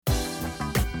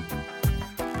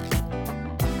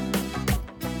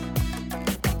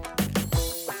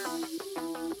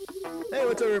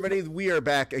what's up, everybody? We are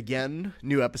back again.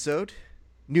 New episode,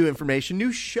 new information,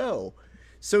 new show.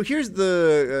 So here's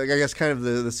the, I guess, kind of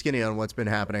the skinny on what's been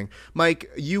happening. Mike,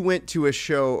 you went to a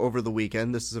show over the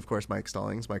weekend. This is, of course, Mike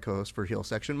Stallings, my co-host for Heel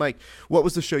Section. Mike, what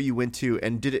was the show you went to,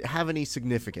 and did it have any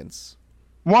significance?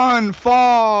 One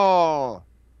fall.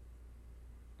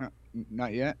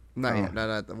 Not yet. Not yet.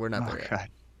 No, we're not there yet. God.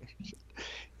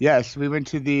 Yes, we went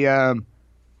to the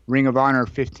Ring of Honor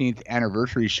 15th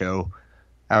anniversary show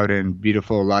out in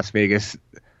beautiful Las Vegas,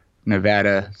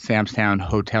 Nevada, Sam's Town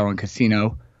Hotel and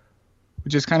Casino,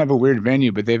 which is kind of a weird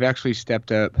venue, but they've actually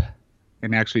stepped up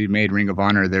and actually made Ring of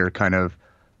Honor their kind of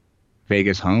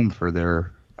Vegas home for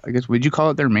their, I guess, would you call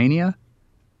it their Mania?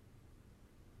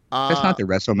 That's not their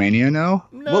WrestleMania, no?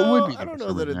 No, what would be I don't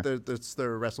know that it's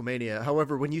their WrestleMania.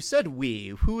 However, when you said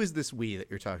we, who is this we that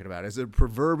you're talking about? Is it a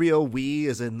proverbial we,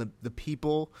 as in the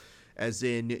people, as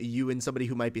in you and somebody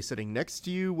who might be sitting next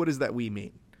to you? What does that we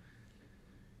mean?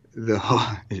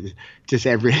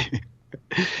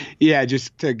 Yeah,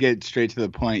 just to get straight to the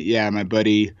point. Yeah, my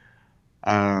buddy,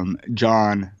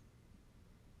 John,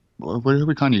 what are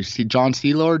we calling you? John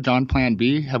C-Lord? John Plan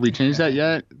B? Have we changed that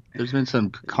yet? There's been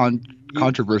some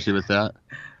controversy with that.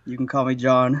 You can call me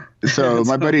John. So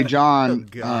my buddy John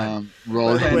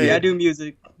rolled. I do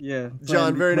music. Yeah.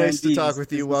 John, very nice to talk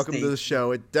with you. Welcome to the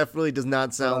show. It definitely does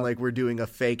not sound like we're doing a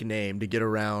fake name to get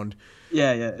around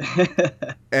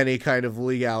any kind of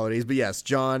legalities. But yes,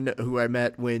 John, who I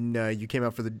met when you came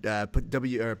out for the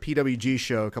PWG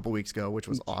show a couple weeks ago, which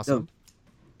was awesome.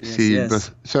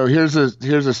 Yes. So here's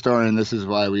a story, and this is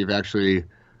why we've actually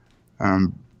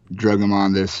drug him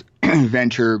on this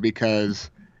venture, because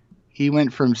he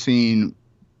went from seeing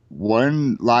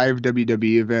one live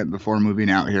WWE event before moving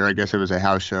out here. I guess it was a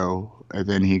house show. And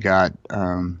then he got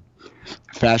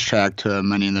fast tracked to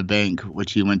Money in the Bank,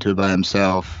 which he went to by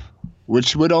himself,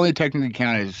 which would only technically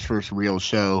count as his first real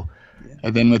show. Yeah.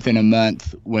 And then within a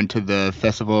month went to the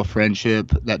Festival of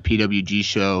Friendship, that PWG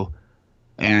show,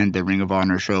 and the Ring of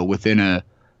Honor show within a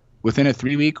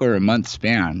 3-week or a month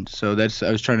span. So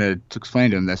I was trying to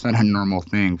explain to him that's not a normal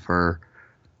thing for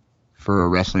a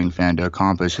wrestling fan to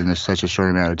accomplish in such a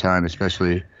short amount of time,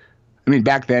 especially. I mean,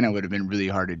 back then it would have been really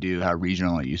hard to do how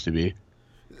regional it used to be.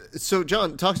 So,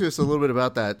 John, talk to us a little bit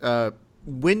about that.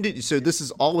 So this is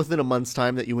all within a month's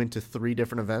time that you went to 3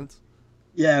 different events?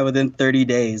 Yeah, within 30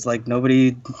 days. Like,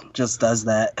 nobody just does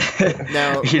that.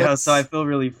 Now, so I feel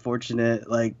really fortunate,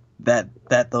 like,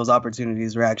 that those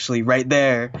opportunities were actually right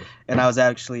there, and I was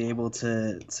actually able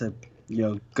to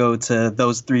go to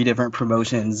those 3 different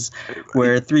promotions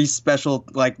where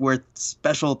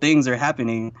special things are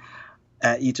happening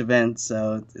at each event.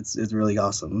 So it's really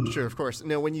awesome. Sure, of course.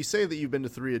 Now, when you say that you've been to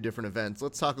 3 different events,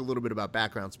 let's talk a little bit about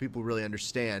background so people really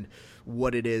understand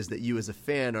what it is that you as a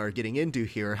fan are getting into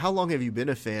here. How long have you been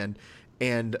a fan?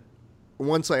 And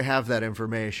once I have that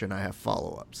information, I have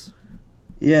follow-ups.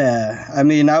 Yeah, I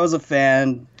mean, I was a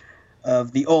fan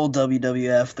of the old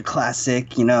WWF, the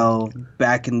classic,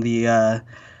 back in the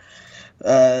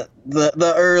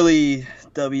early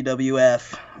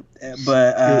WWF.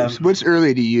 But what's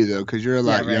early to you though? Because you're a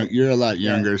lot you're a lot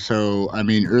younger. Yeah. So I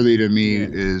mean, early to me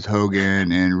is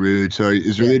Hogan and Rude. So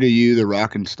is early to you The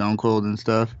Rock and Stone Cold and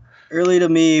stuff? Early to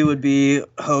me would be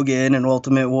Hogan and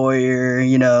Ultimate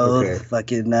Warrior.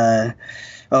 Fucking. Am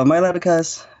I allowed to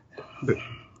cuss? I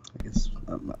guess.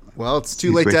 Well, it's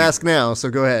too late to ask now, so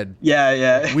go ahead.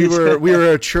 Yeah. We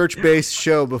were a church-based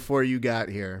show before you got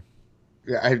here.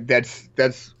 Yeah,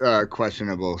 that's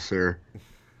questionable, sir.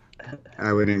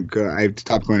 I wouldn't go. I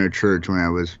stopped going to church when I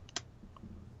was,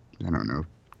 I don't know,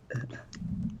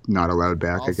 not allowed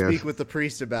back. I guess. I'll speak with the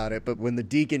priest about it, but when the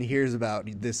deacon hears about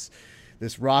this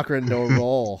rock and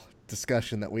roll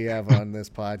discussion that we have on this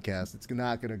podcast, it's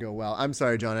not going to go well. I'm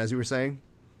sorry, John. As you were saying.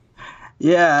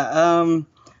 Yeah.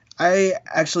 I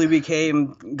actually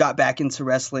got back into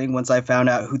wrestling once I found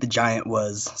out who the Giant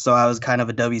was. So I was kind of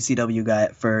a WCW guy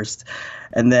at first.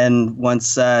 And then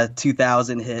once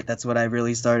 2000 hit, that's when I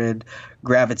really started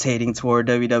gravitating toward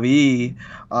WWE,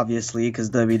 obviously, because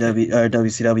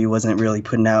WCW wasn't really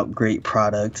putting out great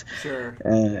product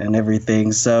and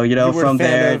everything. So, you were from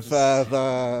there.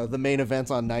 Of the main events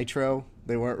on Nitro?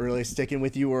 They weren't really sticking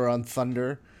with you, or on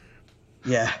Thunder?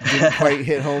 Yeah. Didn't quite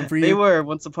hit home for you? They were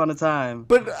once upon a time.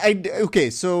 But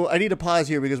so I need to pause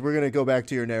here because we're going to go back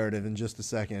to your narrative in just a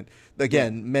second.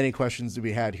 Again, many questions to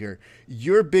be had here.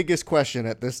 Your biggest question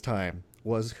at this time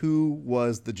was, who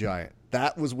was the Giant?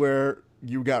 That was where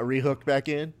you got rehooked back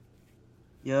in?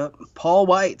 Yep. Paul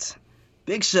White.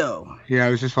 Big Show. Yeah, I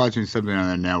was just watching something on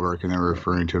the network and they were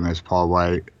referring to him as Paul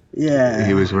White. Yeah.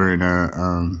 He was wearing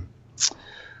a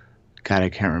God, I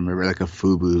can't remember, like a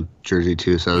FUBU jersey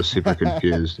too. So I was super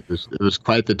confused. It was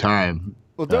quite the time.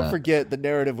 Well, don't forget the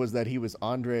narrative was that he was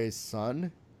Andre's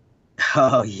son.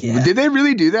 Oh yeah. Did they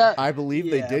really do that? I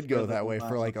believe they did go that way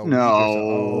for like a week or so.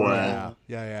 Oh,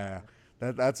 yeah.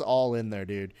 That's all in there,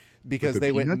 dude. Because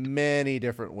they went many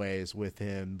different ways with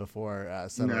him before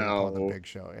settling upon the big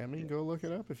show. I mean, go look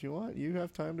it up if you want. You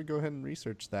have time to go ahead and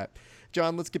research that.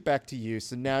 John, let's get back to you.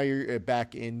 So now you're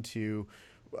back into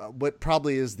what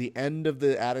probably is the end of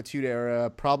the Attitude Era.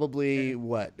 Probably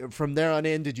what? From there on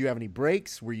in, did you have any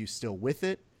breaks? Were you still with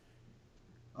it?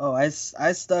 Oh, I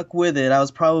stuck with it. I was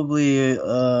probably,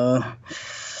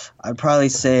 I'd probably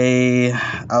say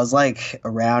I was like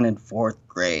around in 4th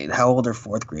grade. How old are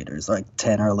 4th graders? Like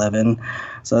 10 or 11.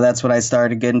 So that's when I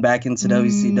started getting back into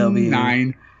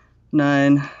WCW.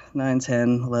 9,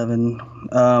 10, 11.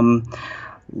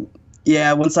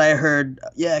 Yeah, once I heard,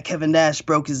 Kevin Nash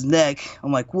broke his neck,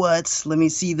 I'm like, what? Let me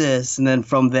see this. And then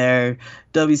from there,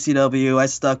 WCW, I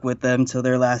stuck with them till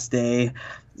their last day.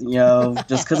 You know,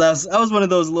 just because I was one of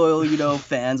those loyal,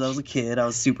 fans. I was a kid. I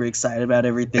was super excited about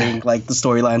everything. Like, the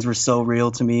storylines were so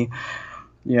real to me.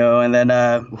 And then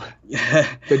the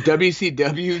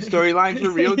WCW storylines were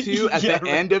real to you at the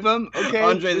end of them. Okay,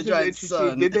 Andre the Giant's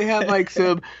son. Did they have like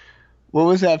some? What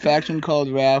was that faction called,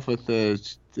 Raph? With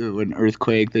an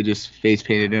earthquake, they just face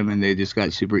painted him and they just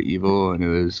got super evil. And it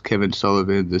was Kevin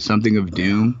Sullivan, the Something of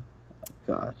Doom.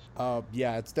 Gosh.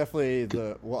 Yeah, it's definitely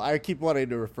I keep wanting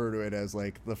to refer to it as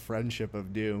like the Friendship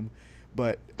of Doom,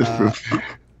 but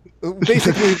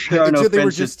basically they were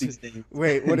just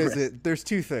wait, what is it? There's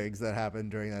 2 things that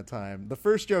happened during that time. The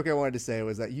first joke I wanted to say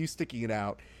was that you sticking it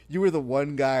out, you were the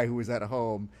one guy who was at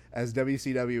home as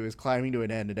WCW is climbing to an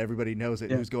end and everybody knows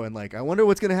it, who's going like, I wonder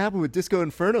what's going to happen with Disco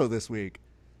Inferno this week.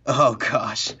 Oh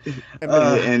gosh.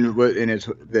 And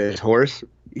his horse.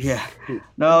 Yeah.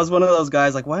 No, I was one of those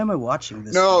guys like, why am I watching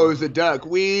this? No, it was a duck.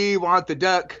 We want the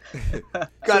duck.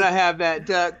 Gotta have that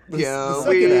duck. We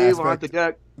want the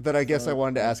duck. That I guess I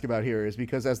wanted to ask about here is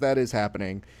because as that is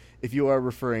happening, if you are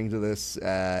referring to this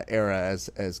era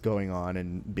as going on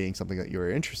and being something that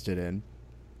you're interested in.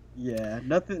 Yeah,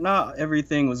 not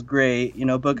everything was great.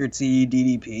 Booker T,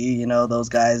 DDP, those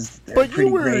guys. But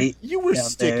you were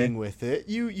sticking with it.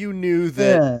 You knew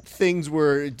that things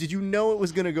were. Did you know it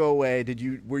was going to go away?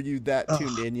 Were you that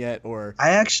tuned in yet? Or I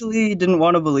actually didn't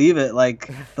want to believe it.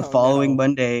 Like the following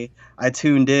Monday, I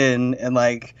tuned in and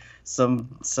like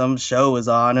some show was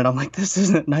on, and I'm like, this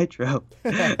isn't Nitro.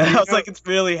 And I was like, it's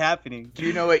really happening. Do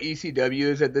you know what ECW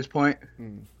is at this point?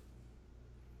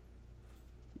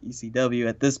 ECW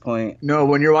at this point. No,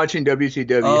 when you're watching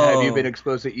WCW, have you been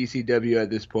exposed to ECW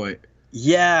at this point?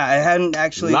 Yeah, I hadn't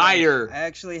actually. Liar. I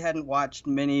actually hadn't watched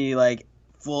many like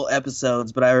full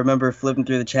episodes, but I remember flipping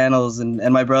through the channels and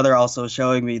my brother also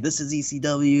showing me, this is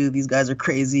ECW. These guys are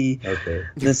crazy. Okay.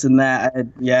 This and that.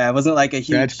 It wasn't like a huge.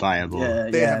 That's viable.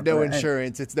 They have no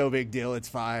insurance. It's no big deal. It's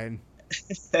fine.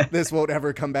 This won't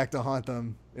ever come back to haunt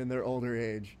them in their older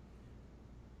age.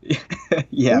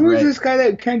 Yeah, who was this guy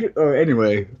that Kendrick? Oh,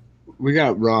 anyway, we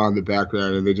got Raw in the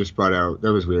background, and they just brought out.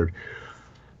 That was weird.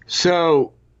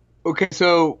 So, okay,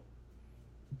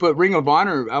 but Ring of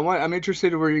Honor. I'm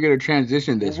interested in where you're going to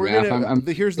transition this.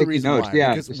 Here's the reason why.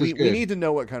 Yeah, because we need to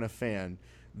know what kind of fan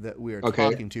that we are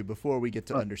talking to before we get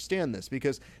to understand this.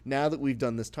 Because now that we've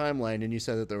done this timeline, and you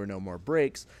said that there were no more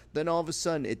breaks, then all of a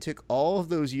sudden it took all of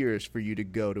those years for you to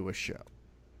go to a show.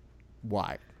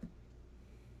 Why?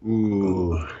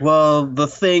 Ooh. Well, the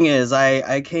thing is,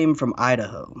 I came from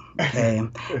Idaho, okay?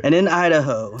 And in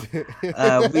Idaho,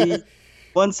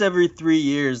 once every 3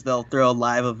 years, they'll throw a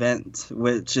live event,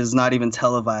 which is not even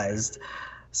televised.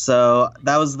 So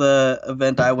that was the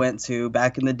event I went to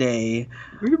back in the day.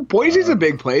 Boise's a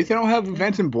big place. They don't have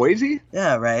events in Boise?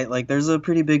 Yeah, right. Like, there's a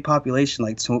pretty big population,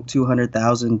 like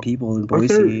 200,000 people in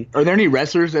Boise. Are there any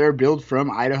wrestlers that are billed from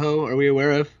Idaho? Are we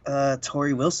aware of?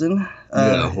 Tori Wilson.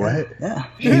 What? Yeah.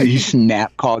 He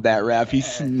snap called that, Raph. He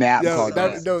snap called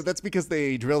that. No, that's because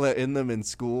they drill that in them in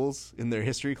schools, in their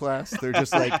history class. They're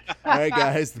just like, all right,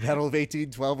 guys, the Battle of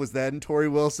 1812 was then. Tori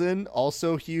Wilson,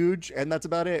 also huge, and that's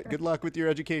about it. Good luck with your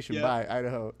education. Yep. Bye,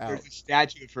 Idaho. Out. There's a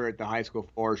statue for it at the high school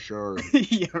for sure.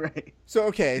 Yeah, right.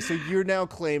 So you're now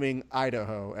claiming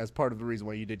Idaho as part of the reason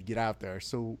why you did get out there.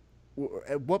 So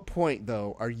at what point,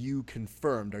 though, are you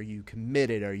confirmed? Are you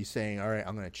committed? Are you saying, all right,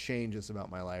 I'm going to change this about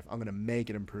my life. I'm going to make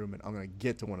an improvement. I'm going to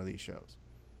get to one of these shows.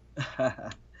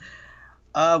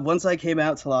 Once I came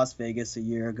out to Las Vegas a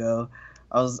year ago,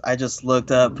 I just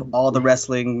looked up all the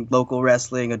wrestling, local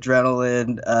wrestling,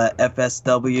 Adrenaline,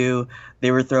 FSW.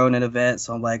 They were throwing an event,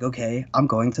 so I'm like, okay, I'm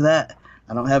going to that.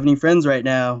 I don't have any friends right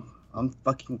now.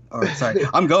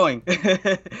 I'm going.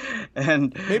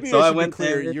 And Maybe so I I should went be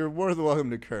clear. there. You're more than welcome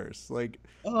to curse. Like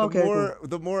Oh, okay, cool.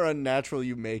 the more unnatural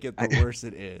you make it, the worse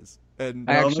it is. And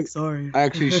I No, I'm actually, like, sorry.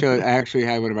 I actually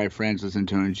had one of my friends listen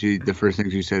to it, and the first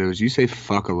thing she said was, "You say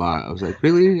fuck a lot." I was like,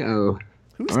 "Really? Oh,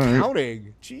 who's all right."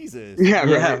 counting? Jesus. Yeah,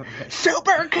 Yeah. right.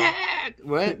 Super cat.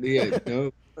 What? Yeah,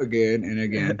 no, again and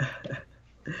again.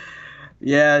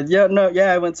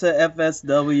 I went to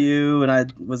FSW and I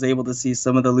was able to see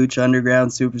some of the Lucha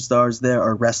Underground superstars there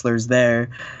or wrestlers there,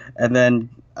 and then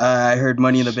I heard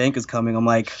Money in the Bank is coming. I'm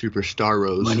like, Superstar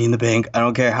Rose. Money in the Bank. I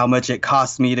don't care how much it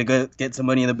costs me to get some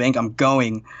Money in the Bank. I'm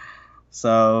going.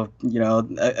 So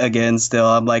again, still,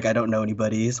 I'm like, I don't know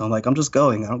anybody, so I'm like, I'm just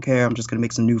going. I don't care. I'm just gonna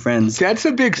make some new friends. That's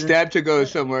a big step to go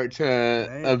somewhere to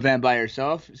Right. event by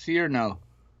yourself. See or no?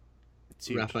 It's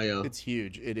huge. Raphael. It's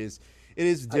huge. It is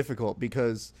difficult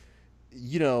because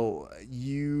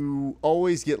you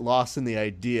always get lost in the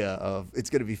idea of it's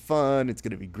going to be fun, it's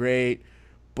going to be great.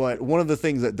 But one of the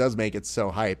things that does make it so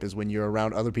hype is when you're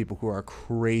around other people who are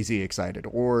crazy excited,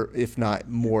 or if not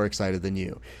more excited than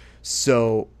you.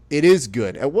 So it is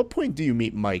good. At what point do you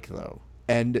meet Mike, though?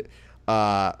 And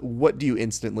what do you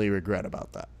instantly regret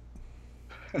about that?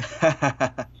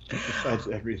 That's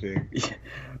everything.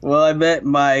 Well, I met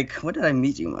Mike. When did I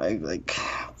meet you, Mike? Like,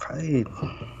 probably.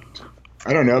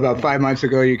 I don't know. About 5 months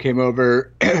ago, you came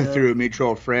over through a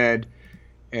mutual friend,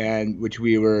 and which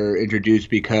we were introduced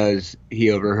because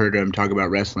he overheard him talk about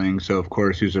wrestling. So of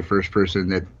course, he was the first person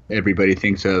that everybody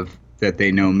thinks of that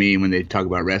they know me when they talk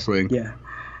about wrestling. Yeah.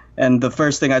 And the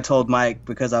first thing I told Mike,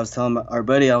 because I was telling our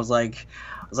buddy, I was like,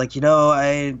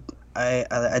 I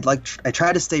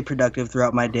try to stay productive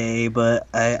throughout my day, but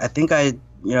I think I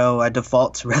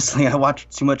default to wrestling. I watch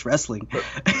too much wrestling.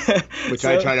 Which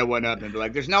I try to one up and be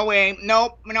like, there's no way,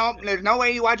 nope, there's no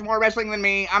way you watch more wrestling than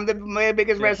me. I'm the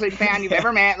biggest wrestling fan you've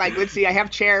ever met. Like, let's see, I have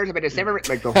chairs, but it's never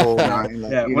like the whole nine.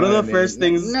 Like, Yeah, one of the first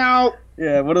things. No.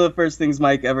 Yeah, one of the first things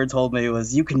Mike ever told me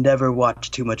was, "You can never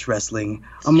watch too much wrestling."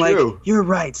 I'm true. like, "You're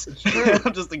right." true.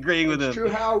 I'm just agreeing with him. True.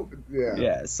 How? Yeah.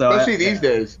 Yeah. So especially these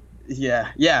days. Yeah,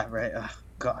 right. Ugh,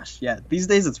 gosh, yeah. These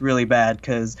days it's really bad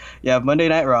because you have Monday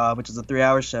Night Raw, which is a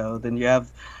 3-hour show. Then you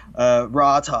have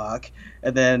Raw Talk,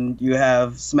 and then you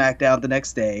have SmackDown the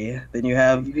next day. Then you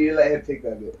have. You need to let him take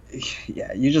that bit.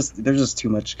 Yeah, there's just too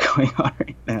much going on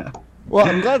right now. Well,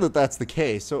 I'm glad that that's the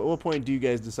case. So at what point do you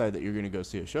guys decide that you're going to go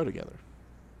see a show together?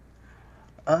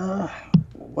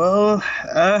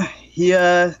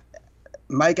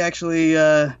 Mike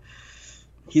actually,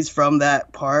 he's from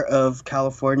that part of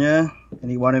California,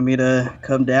 and he wanted me to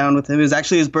come down with him. It was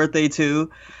actually his birthday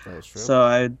too, That's true.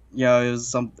 so it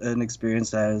was an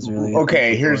experience that I was really. Okay,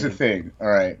 looking here's the forward thing. All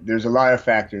right, there's a lot of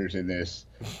factors in this.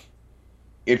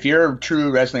 If you're a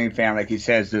true wrestling fan, like he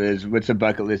says, what's a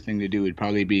bucket list thing to do would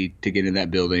probably be to get in that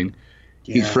building.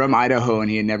 to. He's Yeah. from Idaho, and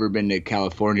he had never been to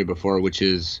California before, which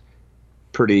is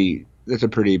that's a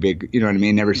pretty big, you know what I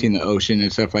mean? Never seen the ocean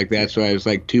and stuff like that. So I was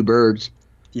like 2 birds,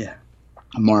 Yeah.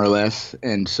 more or less.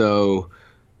 And so,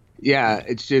 yeah,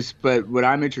 it's just, but what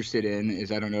I'm interested in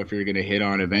is, I don't know if you're going to hit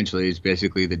on eventually, is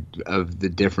basically the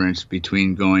difference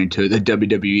between going to the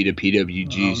WWE to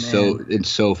PWG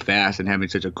so fast, and having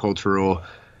such a cultural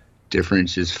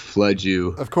difference just floods you.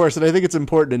 Of course, and I think it's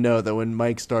important to note that when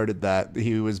Mike started that,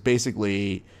 he was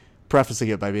basically prefacing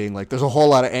it by being like, there's a whole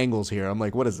lot of angles here. I'm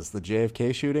like, what is this, the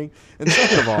JFK shooting? And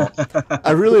second of all,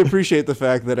 I really appreciate the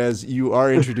fact that as you are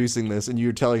introducing this and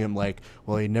you're telling him like,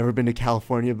 well, he'd never been to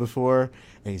California before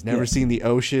and he's never seen the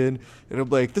ocean. And I'm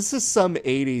like, this is some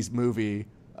 80s movie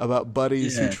about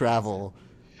buddies who travel.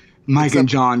 Mike and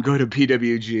John go to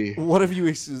PWG. One of you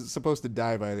is supposed to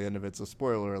die by the end of it, so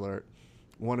spoiler alert.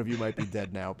 One of you might be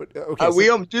dead now, but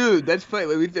okay. Dude, that's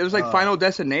funny. It was like Final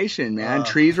Destination, man.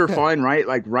 Trees were falling right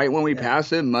when we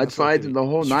passed it. Mudslides and the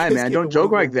whole nine, man. Don't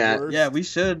joke like that. Yeah, we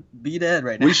should be dead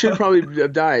right now. We should probably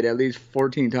have died at least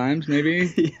 14 times,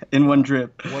 maybe. in one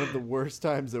trip. One of the worst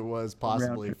times there was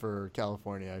possibly for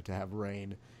California to have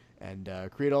rain and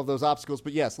create all those obstacles.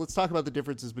 But yes, let's talk about the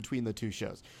differences between the two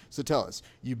shows. So tell us,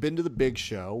 you've been to the big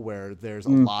show where there's a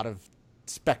lot of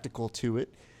spectacle to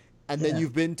it. And then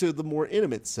you've been to the more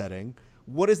intimate setting.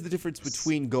 What is the difference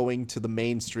between going to the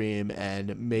mainstream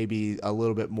and maybe a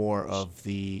little bit more of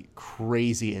the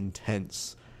crazy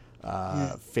intense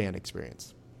fan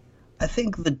experience? I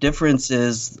think the difference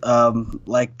is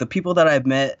like the people that I've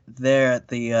met there at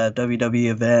the WWE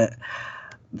event,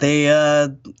 they're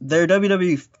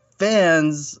WWE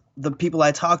fans. The people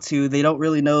I talk to, they don't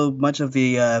really know much of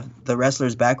the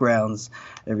wrestlers' backgrounds,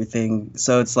 everything.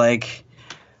 So it's like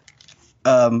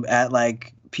at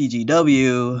like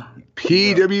PGW,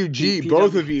 PWG,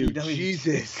 both of you. PWG,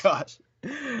 Jesus. gosh.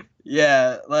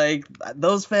 Yeah, like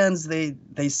those fans, they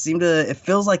seem to. It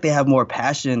feels like they have more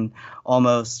passion,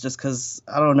 almost, just because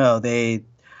I don't know. They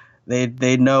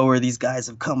know where these guys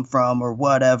have come from or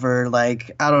whatever.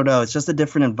 Like I don't know. It's just a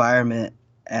different environment,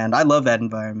 and I love that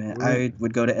environment. I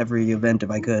would go to every event if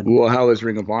I could. Well, how is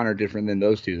Ring of Honor different than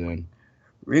those two then?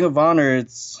 Ring of Honor,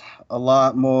 it's a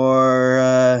lot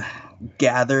more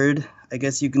gathered, I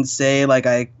guess you can say. Like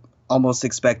I almost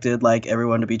expected like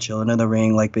everyone to be chilling in the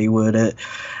ring like they would at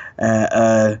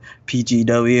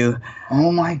PGW.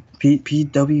 Oh my.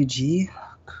 PWG?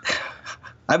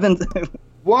 I've been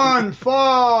One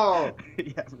fall.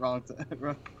 yeah, wrong.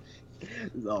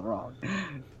 It's all wrong.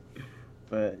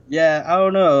 But yeah, I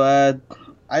don't know.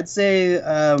 I'd say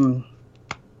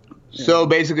So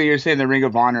basically, you're saying the Ring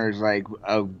of Honor is like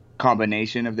a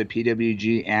combination of the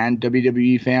PWG and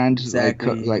WWE fans,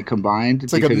 Exactly. like combined.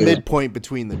 It's like a because of- midpoint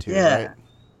between the two, Yeah. right?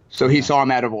 So he saw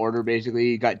him out of order.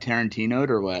 Basically, he got Tarantino'd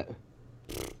or what?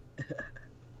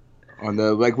 On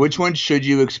the like, which one should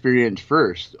you experience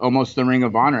first? Almost the Ring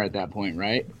of Honor at that point,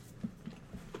 right?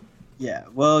 yeah.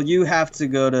 Well, you have to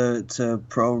go to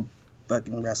Pro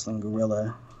fucking Wrestling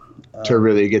Gorilla. To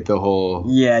really get the whole.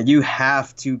 Yeah, you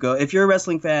have to go. If you're a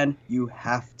wrestling fan, you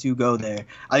have to go there.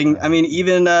 I mean,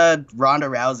 even Ronda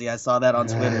Rousey, I saw that on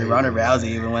Twitter. Ronda Rousey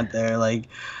even went there. Like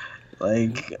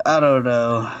I don't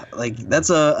know. Like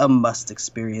that's a must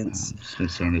experience. I've been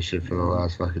saying this shit for the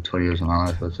last fucking 20 years of my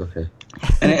life. That's okay.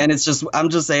 And it's just I'm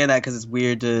just saying that because it's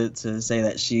weird to say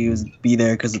that she was be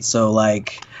there because it's so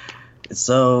like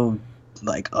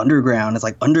underground. It's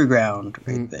like underground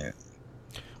right there.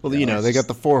 Well, you know, they got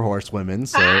the 4 horsewomen,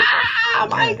 so Oh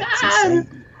my god!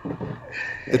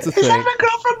 it's a Is thing. that a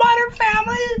girl from Modern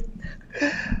Family?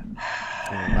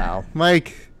 Oh, wow.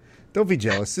 Mike, don't be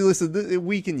jealous. See, listen,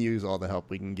 we can use all the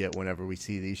help we can get whenever we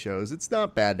see these shows. It's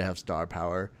not bad to have star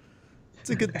power.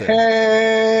 It's a good thing.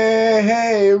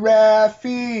 Hey,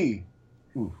 Rafi!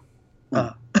 Oh,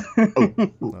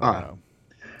 wow.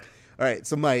 All right,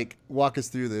 so Mike, walk us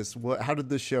through this. How did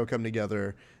this show come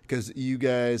together? Because you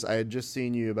guys, I had just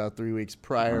seen you about 3 weeks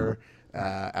prior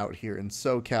out here in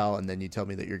SoCal, and then you tell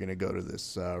me that you're going to go to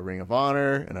this Ring of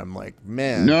Honor, and I'm like,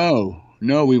 man. No,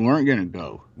 we weren't gonna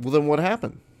go. Well, then what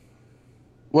happened?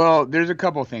 Well, there's a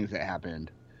couple things that happened.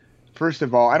 First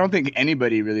of all, I don't think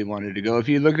anybody really wanted to go. If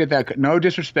you look at that, no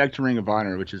disrespect to Ring of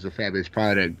Honor, which is a fabulous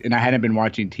product, and I hadn't been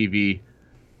watching TV.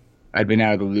 I'd been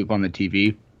out of the loop on the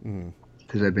TV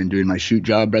because I've been doing my shoot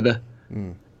job, brother.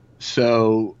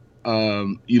 So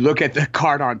you look at the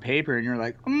card on paper and you're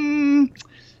like,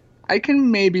 I can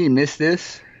maybe miss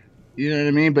this. You know what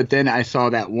I mean? But then I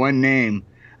saw that one name.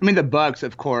 I mean, the Bucks,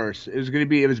 of course. It was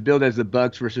billed as the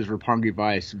Bucks versus Roppongi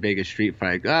Vice Vegas Street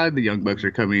Fight. The Young Bucks are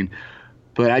coming.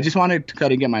 But I just wanted to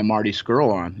kind of get my Marty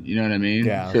Skrull on. You know what I mean?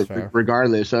 Yeah, that's fair.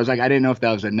 Regardless. So I was like, I didn't know if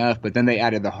that was enough. But then they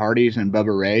added the Hardys and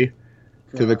Bubba Ray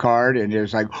to the card. And it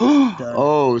was like,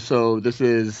 oh, so this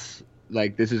is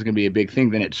going to be a big thing.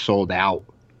 Then it sold out.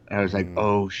 I was like,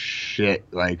 oh, shit.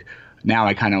 Like, now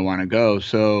I kind of want to go.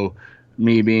 So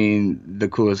me being the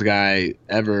coolest guy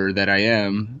ever that I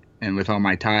am, and with all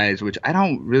my ties, which I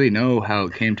don't really know how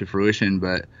it came to fruition,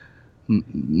 but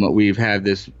we've had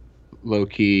this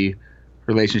low-key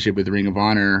relationship with the Ring of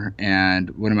Honor, and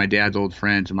one of my dad's old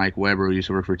friends, Mike Weber, who used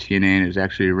to work for TNA and is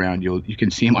actually around. You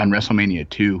can see him on WrestleMania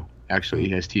 2. Actually, he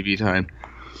has TV time.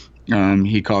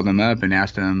 He called him up and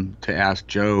asked him to ask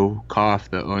Joe Koff,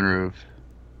 the owner of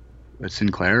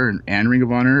Sinclair and Ring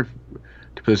of Honor,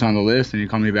 to put us on the list. And he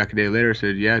called me back a day later and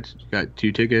said, yeah, it's got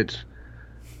 2 tickets.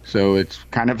 So it's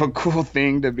kind of a cool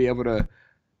thing to be able to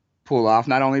pull off.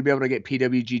 Not only be able to get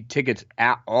PWG tickets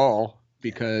at all,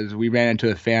 because we ran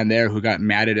into a fan there who got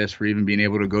mad at us for even being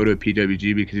able to go to a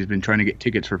PWG because he's been trying to get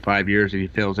tickets for 5 years and he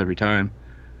fails every time.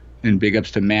 And big ups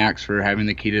to Max for having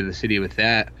the key to the city with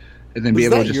that. And then be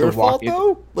able to just your walk fault, in.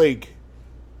 though? Like,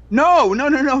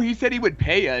 No. He said he would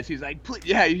pay us. He's like, please.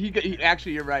 Yeah, he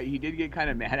actually, you're right. He did get kind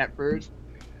of mad at first.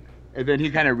 And then he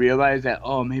kind of realized that,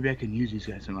 oh, maybe I can use these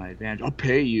guys to my advantage. I'll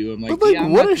pay you. I'm like, but like, yeah,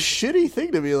 I'm what not a shitty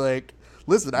thing to be like.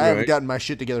 Listen, I haven't gotten my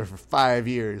shit together for 5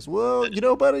 years. Well, you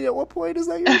know, buddy, at what point is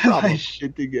that your problem? my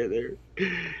shit together.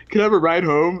 Can I have a ride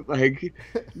home? Like,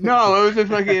 no, it was just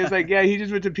fucking. It's like, yeah, he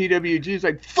just went to PWG. It's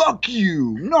like, fuck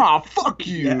you, nah, fuck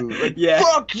you,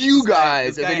 fuck you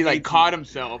guys. And then he like caught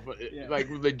himself, like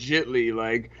legitly,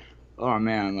 like, oh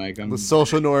man, like The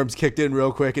social norms kicked in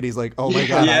real quick, and he's like, oh my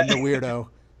god, I'm the weirdo.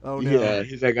 Oh no. Yeah,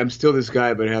 he's like, I'm still this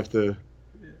guy, but I have to.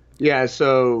 Yeah,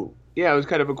 so. Yeah, it was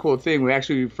kind of a cool thing. We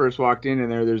actually first walked in,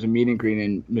 and there's a meet and greet,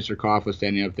 and Mr. Koff was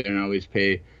standing up there, and I always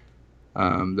pay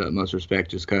the utmost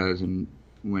respect just because. And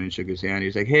went and shook his hand. He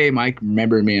was like, "Hey, Mike,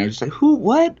 remember me?" I was just like, "Who?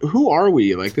 What? Who are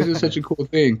we? Like, this is such a cool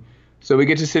thing." So we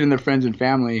get to sit in the friends and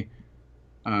family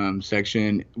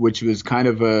section, which was kind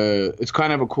of a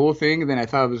cool thing. And then I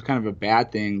thought it was kind of a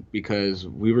bad thing because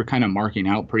we were kind of marking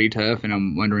out pretty tough, and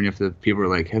I'm wondering if the people were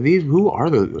like, have they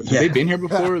been here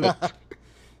before?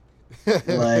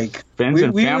 Like friends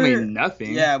and family,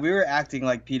 nothing. Yeah, we were acting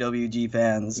like PWG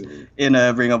fans in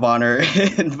a Ring of Honor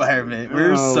environment. We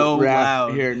were so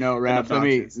loud. Here, no, Raph,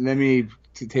 let me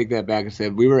take that back and say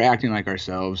we were acting like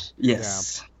ourselves.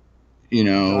 Yes. Yeah. You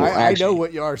know, I know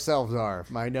what ourselves are.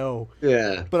 I know.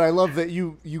 Yeah. But I love that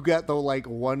you got the like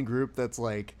one group that's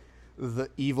like the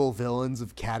evil villains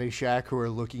of Caddyshack who are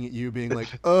looking at you being like,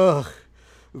 ugh,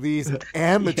 these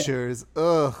amateurs,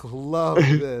 ugh, love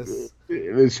this.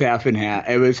 It was half and half.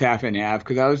 It was half and half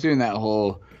because I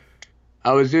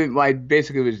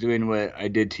basically was doing what I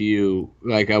did to you.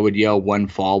 Like I would yell one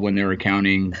fall when they were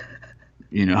counting.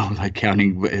 You know, like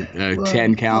counting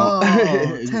 10 count.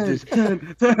 10, just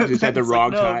at the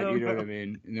wrong time, you know what I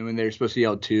mean? And then when they're supposed to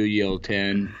yell 2, you yell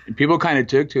 10. And people kind of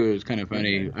took to it. It was kind of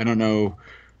funny. I don't know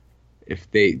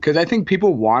if because I think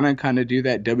people want to kind of do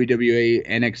that WWE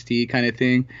NXT kind of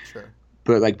thing. Sure.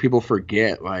 But, like, people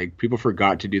forgot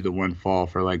to do the one fall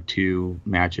for, like, 2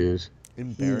 matches.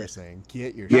 Embarrassing.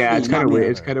 Get your Yeah, it's kind of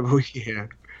weird. It's kind of weird, yeah.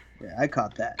 Yeah, I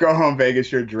caught that. Go home,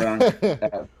 Vegas. You're drunk.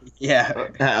 Yeah.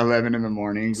 At 11 in the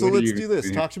morning. So let's do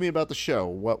this. Talk to me about the show.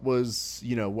 What were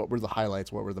the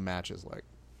highlights? What were the matches like?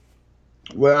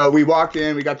 Well, we walked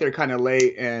in. We got there kind of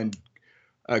late, and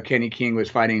Kenny King was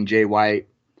fighting Jay White,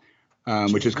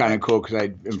 which is kind of cool because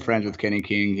I'm friends with Kenny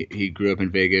King. He grew up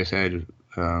in Vegas. I had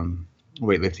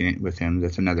weightlifting with him.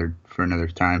 That's for another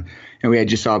time. And we had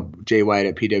just saw Jay White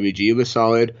at PWG. It was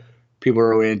solid. People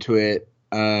were into it.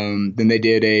 Then they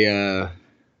did a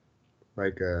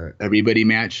everybody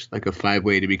match, like a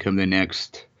 5-way to become the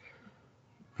next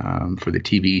for the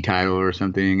TV title or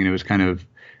something, and it was kind of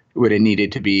what it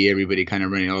needed to be. Everybody kind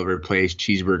of running all over the place,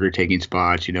 Cheeseburger taking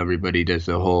spots. You know, everybody does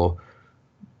their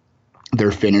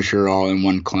finisher all in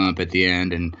one clump at the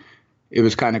end, and it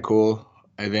was kind of cool.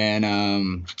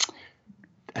 And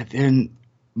then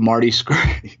Marty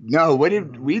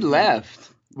we left.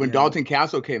 When Dalton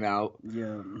Castle came out,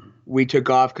 we took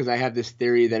off because I have this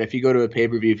theory that if you go to a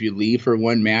pay-per-view, if you leave for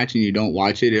one match and you don't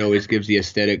watch it, it always gives the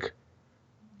aesthetic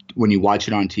when you watch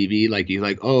it on TV. Like you're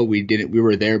like, oh, we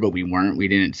were there, but we weren't. We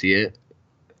didn't see it.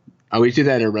 I always do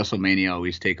that at WrestleMania. I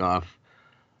always take off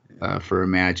for a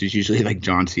match. It's usually like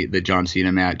the John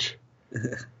Cena match.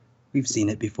 We've seen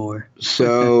it before.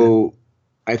 So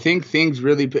I think things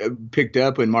really picked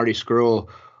up when Marty Scurll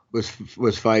was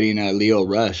fighting Leo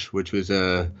Rush, which was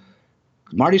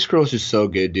Marty Scurll's just so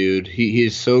good, dude.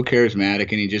 He's so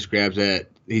charismatic, and he just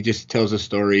he just tells a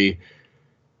story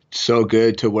so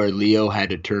good to where Leo had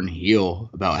to turn heel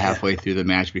about halfway through the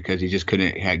match because he just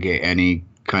couldn't get any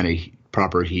kind of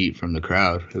proper heat from the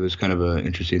crowd. It was kind of an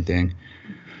interesting thing.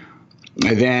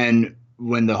 And then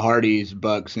when the Hardys,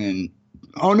 Bucks, and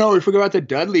oh no, we forgot about the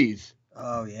Dudleys.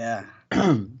 Oh yeah.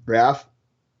 Raph.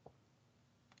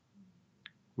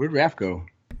 Where'd Raph go?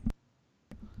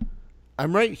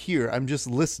 I'm right here. I'm just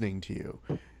listening to you.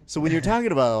 So when you're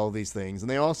talking about all these things, and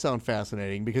they all sound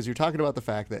fascinating because you're talking about the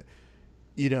fact that,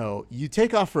 you know, you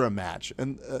take off for a match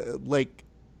and like,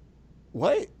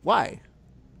 what? Why?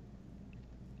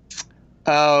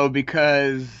 Oh,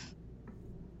 because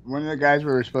one of the guys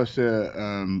we were supposed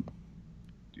to,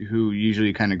 who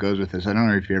usually kind of goes with us, I don't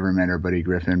know if you ever met our buddy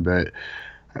Griffin, but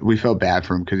we felt bad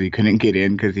for him because he couldn't get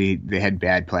in because they had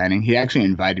bad planning. He actually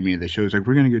invited me to the show. He was like,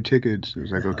 we're going to get tickets. I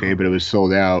was like, okay, but it was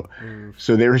sold out.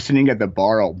 So they were sitting at the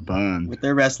bar all bummed. With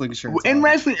their wrestling shirts in on.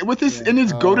 Wrestling, with this, in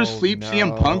his go to sleep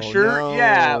CM Punk shirt.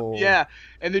 No. Yeah.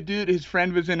 And the dude, his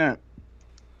friend was in a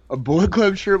Bullet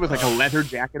Club shirt with like a leather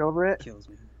jacket over it. Kills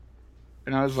me.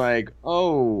 And I was like,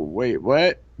 oh, wait,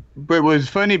 what? But it was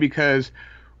funny because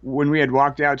when we had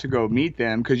walked out to go meet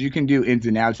them, because you can do ins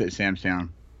and outs at Sam's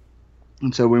Town.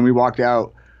 And so when we walked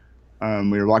out,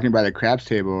 we were walking by the craps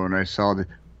table, and I saw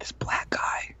this black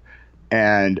guy,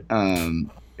 and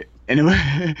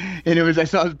it was I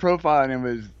saw his profile,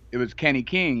 and it was Kenny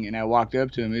King, and I walked up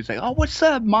to him. He's like, "Oh, what's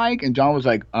up, Mike?" And John was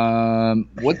like,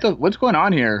 what's going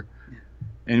on here?"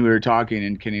 And we were talking,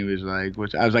 and Kenny was like,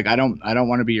 I was like, I don't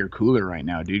want to be your cooler right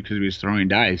now, dude, because he was throwing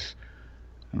dice.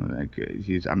 I'm like,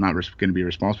 I'm not going to be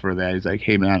responsible for that. He's like,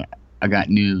 hey man, I got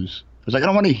news. I was like, I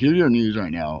don't want to hear your news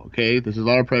right now, okay? This is a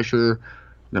lot of pressure.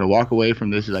 I'm going to walk away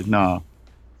from this. He's like, no,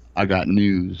 I got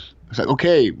news. I was like,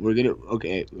 okay,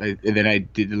 okay. And then I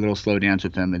did a little slow dance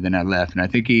with him, and then I left. And I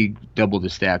think he doubled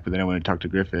the stack, but then I went and talked to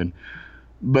Griffin.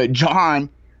 But John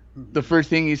the first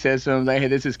thing he says to him, like, "Hey,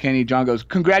 this is Kenny." John goes,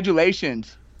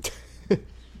 "Congratulations."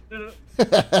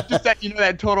 Just that,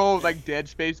 that total like dead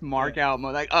space mark out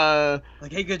mode, like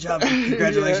hey, good job,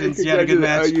 congratulations, you had a good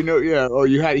match.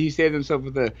 He saved himself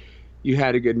with you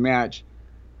had a good match,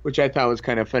 which I thought was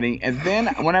kind of funny. And then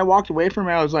when I walked away from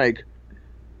it, I was like,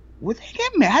 would they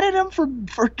get mad at him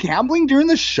for gambling during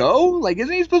the show? Like,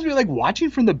 isn't he supposed to be like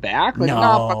watching from the back? Like, no,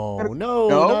 not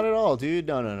at all, dude.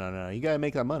 No. You gotta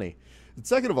make that money. And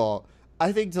second of all,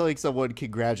 I think telling someone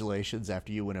congratulations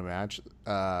after you win a match,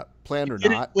 planned or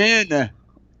not. Win.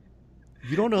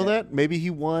 You don't know that? Maybe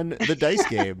he won the dice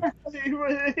game. Yeah,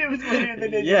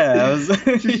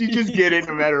 you just get it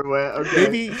no matter what. Okay.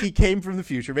 Maybe he came from the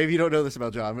future. Maybe you don't know this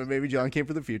about John, but maybe John came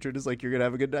from the future. Just like, you're gonna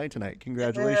have a good night tonight.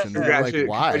 Congratulations. Like,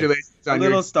 why? Congratulations on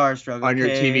your starstruck on your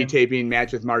TV taping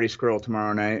match with Marty Scurll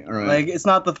tomorrow night. All right. Like, it's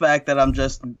not the fact that I'm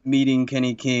just meeting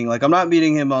Kenny King. Like, I'm not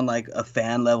meeting him on like a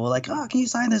fan level. Like, oh, can you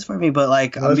sign this for me? But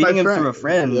like, I'm meeting him through a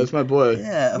friend. That's my boy.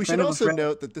 Yeah. We should also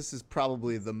note that this is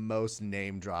probably the most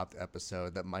name dropped episode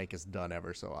that Mike has done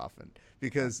ever so often,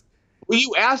 because well,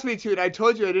 you asked me to, and I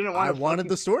told you I didn't want. I wanted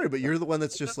the story, but you're the one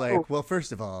that's just like, well,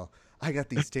 first of all, I got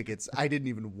these tickets. I didn't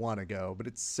even want to go, but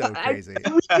it's so crazy.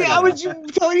 I was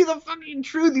telling you the fucking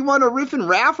truth. You want a riff and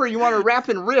raff, or you want a rap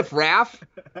and riff, Raff?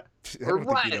 I don't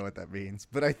think you know what that means,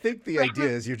 but I think the idea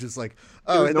is you're just like,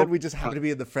 oh, and then we just happened to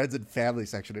be in the friends and family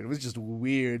section, and it was just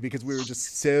weird because we were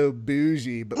just so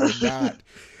bougie, but we're not.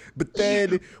 But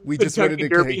then we just went into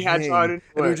Kenny King, and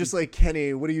we were just like,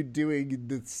 Kenny, what are you doing in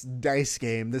this dice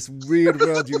game, this weird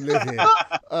world you live in?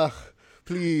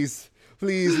 Please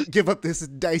give up this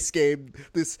dice game,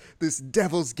 this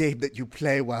devil's game that you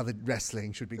play while the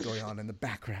wrestling should be going on in the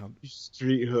background.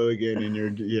 Street hooligan, and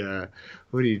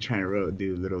what are you trying to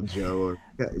do, little Joe?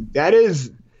 That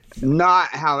is not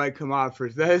how I come off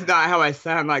first. That is not how I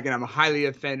sound like, and I'm highly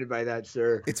offended by that,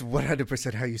 sir. It's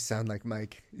 100% how you sound like,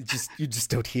 Mike. You just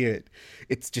don't hear it.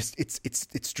 It's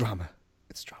drama.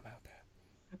 It's drama out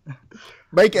there.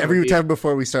 Mike, every time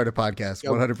before we start a podcast,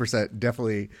 100%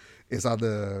 definitely is on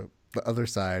the other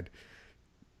side.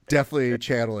 Definitely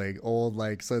channeling old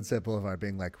like Sunset Boulevard,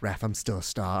 being like, Raph, I'm still a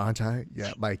star, aren't I?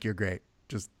 Yeah, Mike, you're great.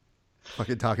 Just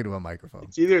fucking talking to a microphone.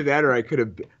 It's either that or I could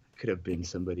have been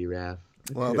somebody, Raph.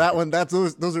 Well,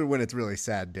 those are when it's really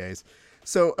sad days.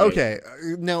 So, okay.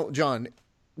 Now, John,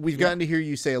 we've gotten to hear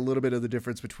you say a little bit of the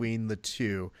difference between the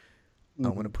two. Mm-hmm. I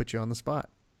want to put you on the spot.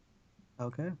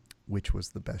 Okay. Which was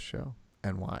the best show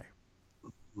and why?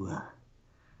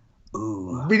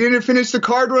 Ooh. We didn't finish the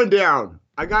card rundown.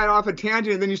 I got off a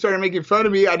tangent, and then you started making fun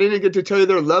of me. I didn't get to tell you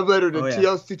their love letter to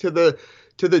TLC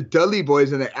to the Dudley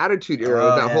Boys in the Attitude Era,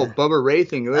 with that whole Bubba Ray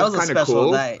thing. That was kind of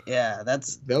cool. Night. Yeah,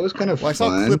 that was kind of fun. I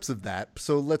saw clips of that,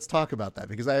 so let's talk about that,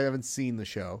 because I haven't seen the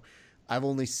show. I've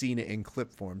only seen it in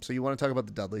clip form. So you want to talk about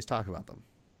the Dudleys? Talk about them.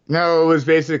 No, it was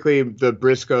basically the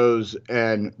Briscoes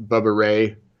and Bubba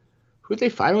Ray. Who'd they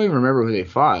fight? I don't even remember who they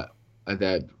fought at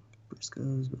that.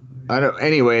 Briscoes. I don't.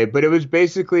 Anyway, but it was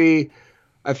basically.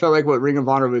 I felt like what Ring of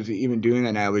Honor was even doing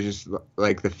that night was just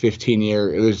like the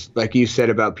 15-year. It was like you said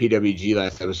about PWG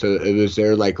last episode. It was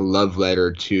their like love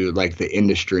letter to like the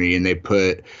industry, and they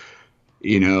put,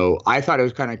 I thought it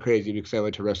was kind of crazy because I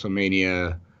went to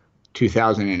WrestleMania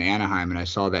 2000 in Anaheim and I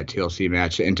saw that TLC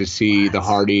match, and to see the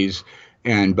Hardys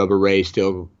and Bubba Ray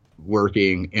still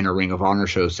working in a Ring of Honor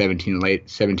show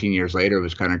 17 years later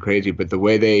was kind of crazy. But the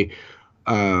way they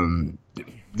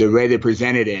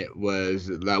presented it was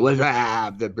like, what's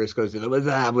up? The Briscoes did what's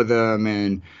up with them,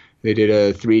 and they did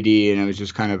a 3D, and it was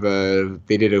just kind of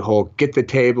they did a whole get the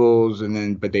tables,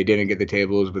 but they didn't get the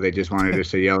tables, but they just wanted us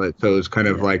to yell it. So it was kind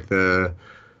of like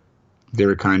they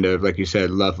were kind of, like you said,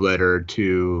 love letter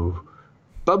to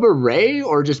Bubba Ray,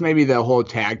 or just maybe the whole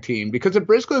tag team, because the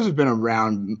Briscoes have been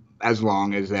around as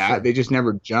long as that. Sure. They just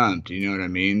never jumped, you know what I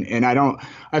mean? And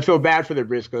I feel bad for the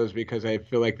Briscoes because I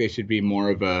feel like they should be more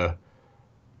of a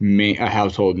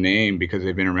household name because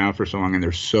they've been around for so long and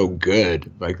they're so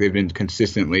good. Like, they've been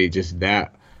consistently just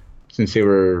that since they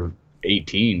were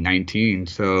 18, 19.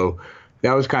 So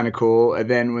that was kind of cool. And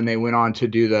then when they went on to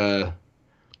do the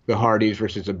Hardys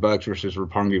versus the Bucks versus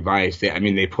Roppongi Vice,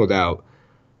 they pulled out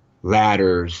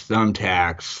ladders,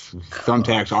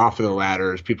 thumbtacks off of the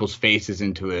ladders, people's faces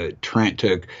into it. Trent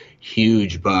took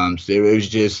huge bumps. It was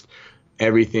just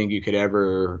everything you could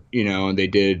ever, and they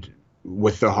did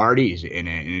with the Hardys in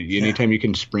it. And anytime you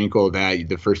can sprinkle that,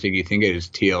 the first thing you think of is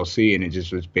TLC, and it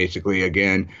just was basically,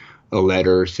 again, a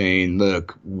letter saying,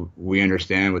 look, we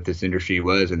understand what this industry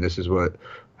was, and this is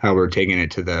how we're taking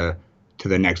it to the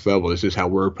next level. This is how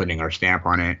we're putting our stamp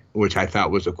on it, which I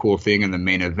thought was a cool thing in the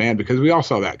main event, because we all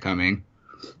saw that coming.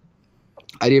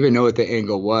 I didn't even know what the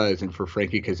angle was, and for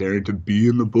Frankie Kazarian to be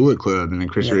in the Bullet Club, and then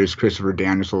Christopher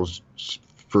Daniels's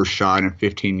first shot in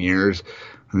 15 years,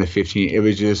 and it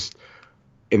was just,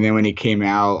 and then when he came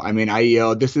out, I mean, I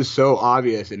yelled, "This is so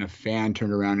obvious," and a fan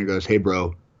turned around and goes, "Hey,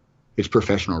 bro, it's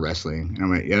professional wrestling." And I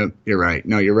went, "Yep, you're right.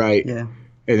 No, you're right." Yeah.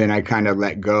 And then I kind of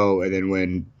let go, and then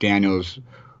when Daniels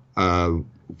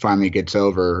finally gets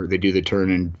over, they do the turn,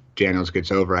 and Daniels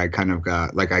gets over, I kind of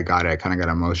got, like, I kind of got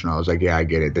emotional. I was like, yeah, I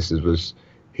get it. Was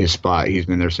his spot. He's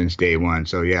been there since day one.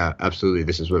 So yeah, absolutely.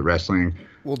 This is what wrestling.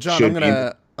 Well, John,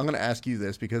 I'm gonna ask you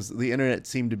this because the internet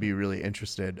seemed to be really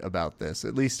interested about this.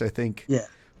 At least I think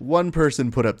one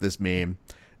person put up this meme,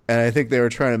 and I think they were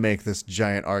trying to make this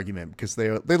giant argument because they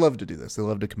love to do this. They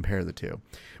love to compare the two.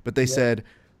 But they said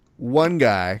one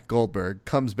guy, Goldberg,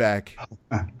 comes back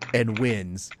and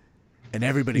wins, and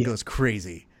everybody goes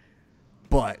crazy.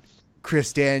 But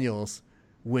Chris Daniels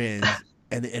wins,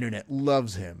 and the internet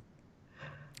loves him.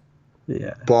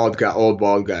 Yeah. Old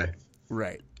bald guy.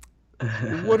 Right.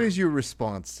 What is your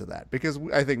response to that? Because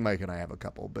I think Mike and I have a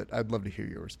couple, but I'd love to hear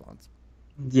your response.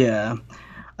 Yeah.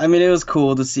 I mean, it was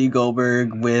cool to see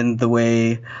Goldberg win the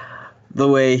way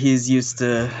he's used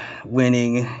to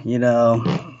winning, you know,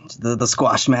 the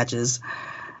squash matches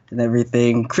and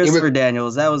everything. Christopher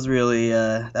Daniels, that was really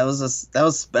that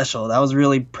was special. I was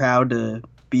really proud to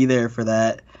be there for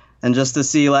that. And just to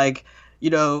see, like, you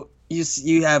know,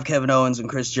 you have Kevin Owens and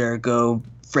Chris Jericho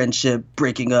friendship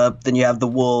breaking up, then you have the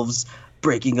Wolves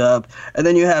breaking up, and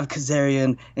then you have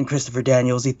Kazarian and Christopher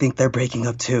Daniels. You think they're breaking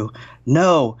up too?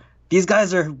 No, these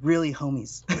guys are really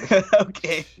homies.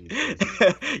 Okay,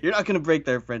 you're not gonna break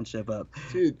their friendship up,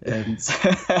 dude. And so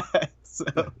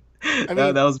I mean,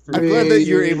 that was pretty. I'm glad that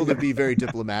you're able to be very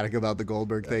diplomatic about the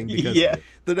Goldberg thing, because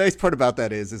the nice part about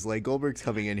that is like Goldberg's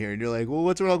coming in here and you're like, well,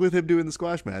 what's wrong with him doing the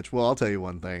squash match? Well, I'll tell you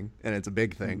one thing, and it's a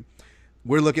big thing.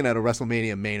 We're looking at a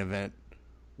WrestleMania main event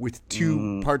with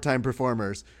two part-time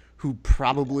performers who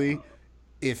probably,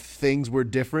 if things were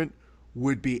different,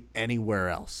 would be anywhere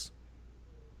else.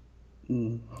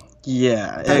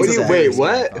 Yeah. Exactly. Wait,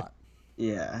 what?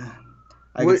 Yeah.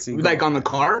 Like on the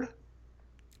card?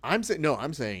 I'm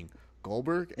saying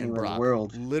Goldberg and Brock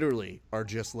literally are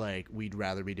just like, we'd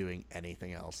rather be doing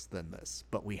anything else than this,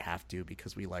 but we have to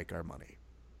because we like our money.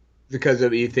 Because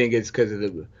of, you think it's because of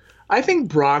the... I think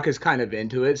Brock is kind of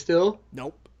into it still.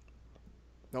 Nope.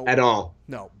 At all.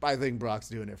 No, I think Brock's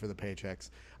doing it for the paychecks.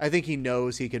 I think he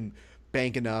knows he can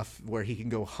bank enough where he can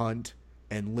go hunt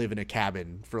and live in a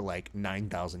cabin for like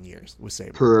 9,000 years with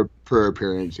Sabre. Per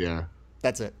appearance, yeah.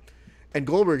 That's it. And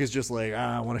Goldberg is just like,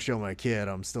 I want to show my kid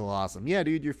I'm still awesome. Yeah,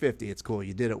 dude, you're 50. It's cool.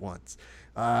 You did it once.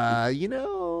 You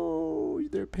know,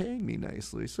 they're paying me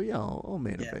nicely. So, yeah, I'll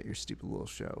main event your stupid little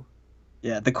show.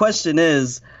 Yeah, the question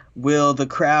is, will the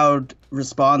crowd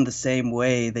respond the same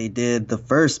way they did the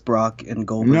first Brock and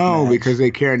Goldberg match? Because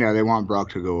they care now. They want Brock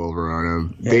to go over on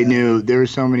him. Yeah. They knew there were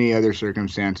so many other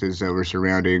circumstances that were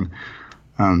surrounding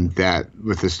that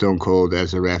with the Stone Cold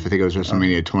as a ref. I think it was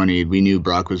WrestleMania 20. We knew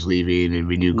Brock was leaving, and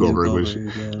we knew Goldberg was...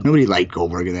 Yeah. Nobody liked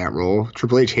Goldberg in that role.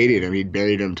 Triple H hated him. He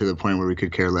buried him to the point where we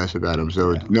could care less about him.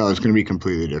 So, no, it's going to be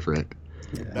completely different.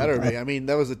 Yeah. Better be. I mean,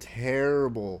 that was a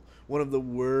terrible... one of the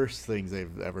worst things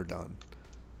they've ever done.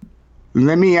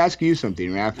 Let me ask you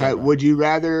something, Raph. Yeah, would you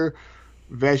rather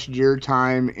vest your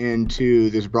time into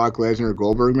this Brock Lesnar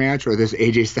Goldberg match or this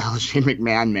AJ Styles Shane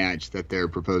McMahon match that they're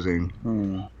proposing?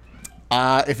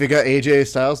 If it got AJ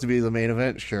Styles to be the main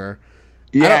event, sure.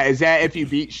 Yeah, is that if you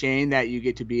beat Shane that you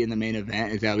get to be in the main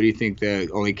event? Is that what you think the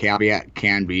only caveat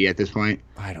can be at this point?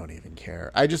 I don't even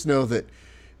care. I just know that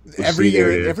every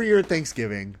year at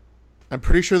Thanksgiving, I'm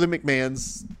pretty sure the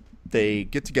McMahons, they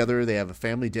get together, they have a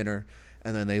family dinner,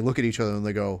 and then they look at each other and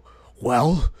they go,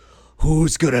 well,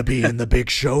 who's going to be in the big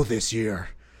show this year?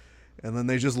 And then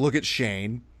they just look at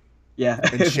Shane. Yeah.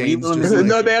 And Shane's just like,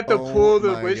 no, they have to pull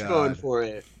the wishbone for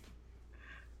it.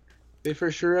 They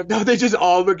for sure have. No, they just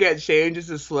all look at Shane,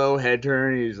 just a slow head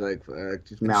turn. He's like,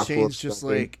 just mouthful. Shane's just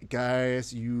like,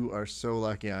 guys, you are so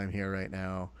lucky I'm here right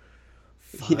now.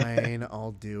 Fine,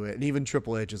 I'll do it. And even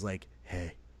Triple H is like,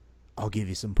 hey, I'll give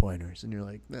you some pointers. And you're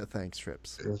like, no, thanks,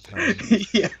 Trips.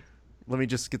 Yeah. Let me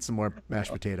just get some more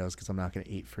mashed potatoes because I'm not going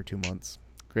to eat for 2 months.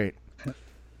 Great.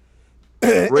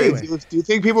 Anyway. Do you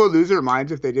think people would lose their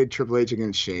minds if they did Triple H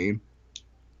against Shane?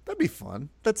 That'd be fun.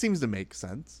 That seems to make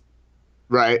sense.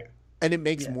 Right. And it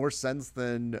makes more sense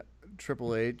than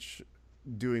Triple H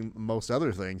doing most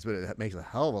other things, but it makes a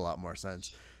hell of a lot more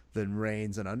sense than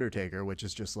Reigns and Undertaker, which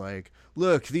is just like,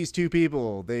 look, these two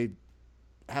people, they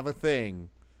have a thing.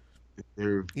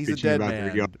 He's a dead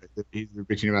man. He's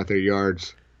bitching about their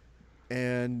yards.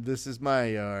 And this is my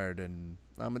yard, and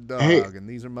I'm a dog, Hey. and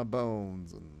these are my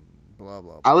bones, and blah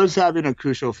blah. I blah. was having a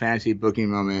crucial fantasy booking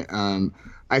moment.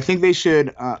 I think they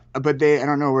should, but I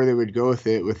don't know where they would go with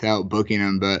it without booking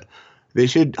him, but they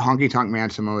should Honky Tonk Man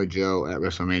Samoa Joe at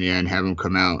WrestleMania and have him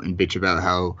come out and bitch about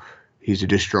how he's a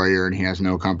destroyer and he has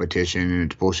no competition and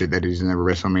it's bullshit that he's in a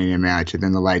WrestleMania match, and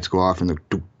then the lights go off and the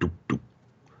doop, doop, doop,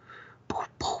 poof,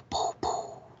 poof, poof,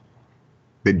 poof.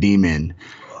 The demon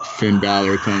Finn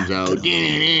Balor comes out.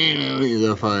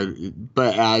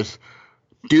 But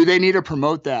do they need to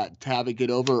promote that to have it get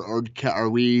over, or are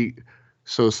we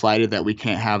so slighted that we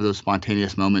can't have those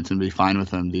spontaneous moments and be fine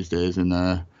with them these days in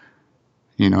the,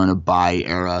 in a bye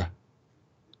era?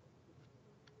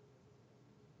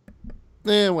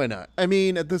 Why not? I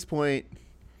mean, at this point,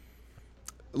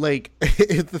 like,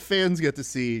 if the fans get to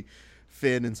see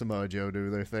Finn and Samoa Joe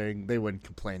do their thing, they wouldn't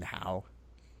complain how.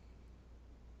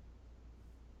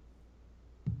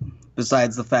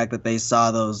 Besides the fact that they saw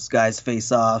those guys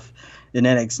face off in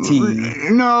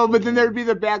NXT. No, but then there'd be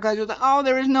the backlash. Like, oh,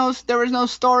 there was no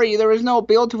story, there was no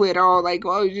build to it. Oh, like,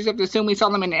 well, you just have to assume we saw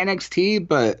them in NXT.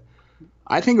 But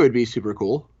I think it would be super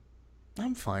cool.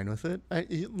 I'm fine with it.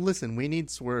 Listen, we need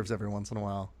swerves every once in a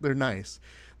while. They're nice.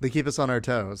 They keep us on our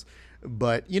toes.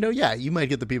 But, yeah, you might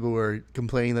get the people who are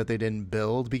complaining that they didn't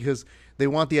build because they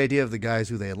want the idea of the guys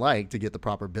who they like to get the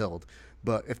proper build.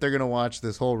 But if they're going to watch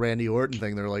this whole Randy Orton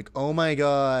thing, they're like, oh, my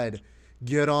God,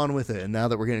 get on with it. And now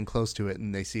that we're getting close to it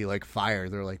and they see, like, fire,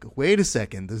 they're like, wait a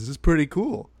second, this is pretty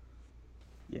cool.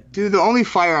 Yeah. Dude, the only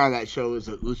fire on that show was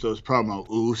the Usos promo.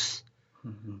 Oos.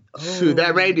 Mm-hmm. So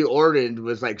that Randy Orton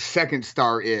was like second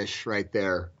star-ish right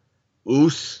there.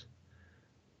 Oos.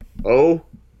 Oh.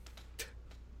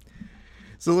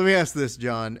 So let me ask this,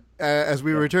 John. As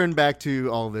we return back to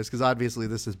all of this, because obviously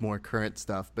this is more current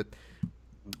stuff, but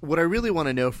what I really want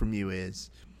to know from you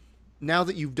is, now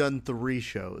that you've done 3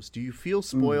 shows, do you feel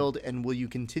spoiled and will you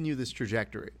continue this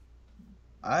trajectory?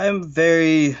 I'm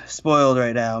very spoiled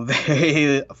right now. I'm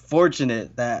very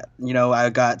fortunate that, I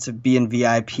got to be in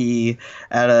VIP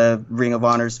at a Ring of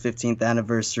Honor's 15th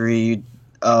anniversary.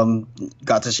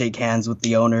 Got to shake hands with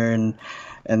the owner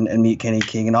and meet Kenny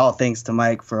King, and all thanks to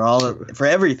Mike for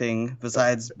everything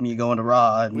besides me going to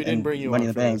Raw and, We didn't bring you Money in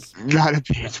on the Bank. Not a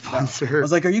paid sponsor. I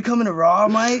was like, are you coming to Raw,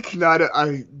 Mike? Not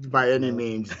by any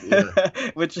means. Yeah.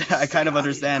 Which I kind of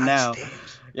understand now.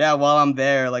 Yeah, while I'm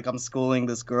there, like, I'm schooling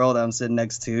this girl that I'm sitting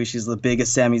next to. She's the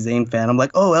biggest Sami Zayn fan. I'm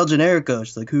like, oh, El Generico.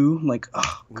 She's like, who? I'm like,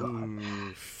 oh, God.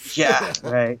 Ooh. Yeah,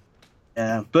 right.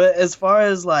 Yeah. But as far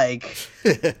as, like,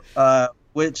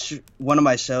 which one of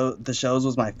the shows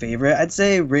was my favorite, I'd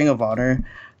say Ring of Honor,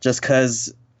 just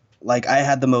because, like, I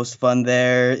had the most fun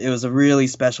there. It was a really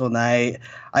special night.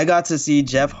 I got to see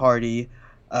Jeff Hardy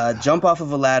jump off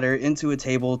of a ladder into a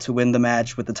table to win the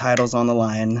match with the titles on the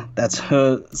line. That's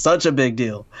such a big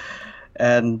deal.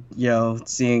 And,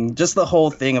 seeing just the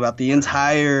whole thing about the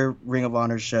entire Ring of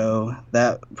Honor show,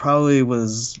 that probably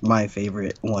was my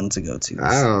favorite one to go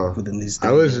to within these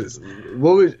 3 days.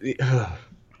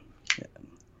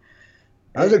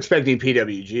 I was expecting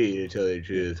PWG, to tell you the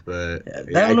truth, but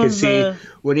Yeah, I could see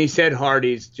when he said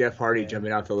Jeff Hardy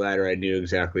jumping off the ladder, I knew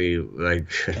exactly,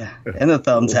 like, and the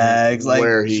thumbtacks, like,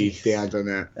 where he stands on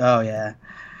that. Oh, yeah.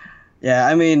 Yeah,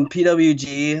 I mean,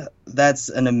 PWG, that's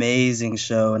an amazing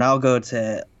show, and I'll go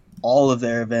to all of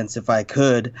their events if I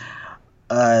could.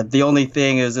 The only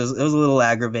thing is, it was a little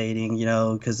aggravating,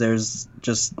 because there's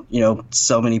just,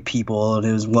 so many people, and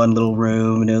it was one little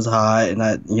room, and it was hot,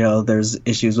 and there's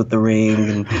issues with the ring,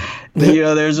 and,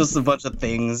 there's just a bunch of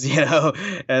things,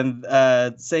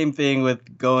 and same thing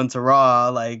with going to Raw,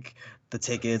 like, the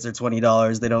tickets are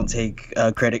 $20. They don't take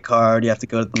a credit card. You have to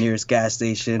go to the nearest gas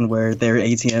station where their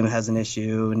ATM has an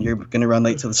issue, and you're gonna run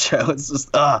late to the show. It's just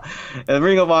and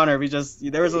Ring of Honor,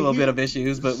 there was a little bit of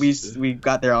issues, but we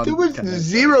got there on. There was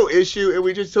zero issue,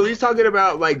 and so he's talking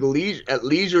about, like,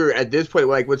 leisure at this point,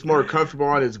 like what's more comfortable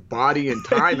on his body and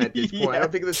time at this point. Yeah. I don't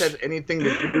think this has anything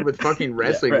to do with fucking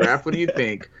wrestling, Raph. What do you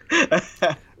think?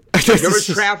 There There was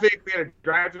traffic. We had to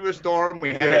drive through a storm. We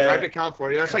had to drive to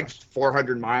California. That's like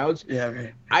 400 miles. Yeah,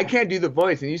 right. I can't do the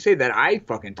voice, and you say that I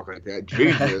fucking talk like that.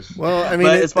 Jesus. Well, I mean,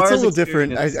 But as it's far a as little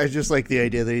different. experience- I just like the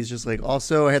idea that he's just like,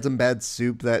 also, I had some bad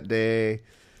soup that day.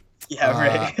 Yeah,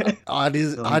 right.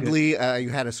 Oddly, you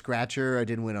had a scratcher. I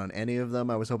didn't win on any of them.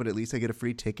 I was hoping at least I get a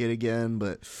free ticket again,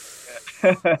 but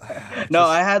No,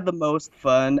 I had the most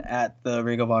fun at the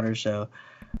Ring of Honor show.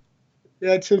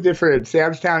 Yeah, it's so different.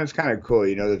 Sam's Town is kind of cool.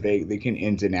 They can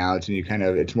ins and outs, and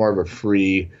it's more of a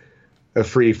free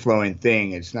flowing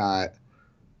thing. It's not,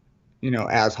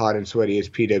 as hot and sweaty as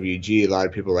PWG. A lot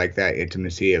of people like that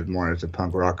intimacy of more as the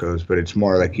punk rock goes, but it's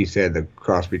more, like he said, the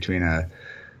cross between a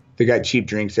They got cheap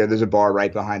drinks there. There's a bar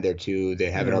right behind there too. They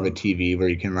have it on the TV where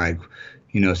you can like,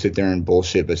 sit there and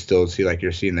bullshit, but still see like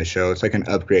you're seeing the show. It's like an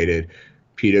upgraded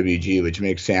PWG, which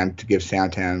makes gives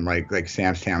Samtown like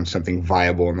Sam's Town something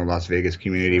viable in the Las Vegas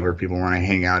community where people want to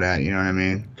hang out at. You know what I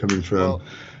mean? Coming from. Well,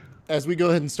 as we go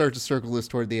ahead and start to circle this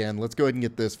toward the end, let's go ahead and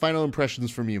get this. Final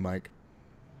impressions from you, Mike.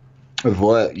 Of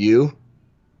what? You?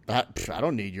 I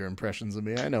don't need your impressions of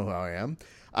me. I know how I am.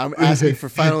 I'm asking for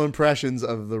final impressions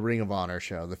of the Ring of Honor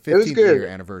show, the 15th year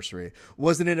anniversary.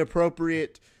 Was it an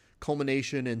appropriate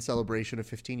culmination and celebration of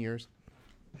 15 years?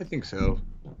 I think so.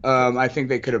 I think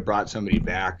they could have brought somebody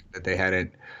back that they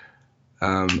hadn't.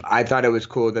 I thought it was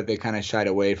cool that they kind of shied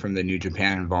away from the New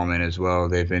Japan involvement as well.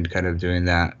 They've been kind of doing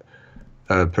that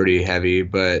pretty heavy.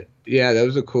 But, yeah, that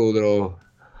was a cool little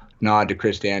nod to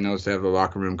Chris Daniels to have the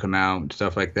locker room come out and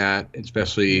stuff like that.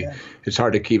 Especially, it's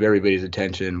hard to keep everybody's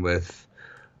attention with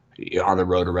on the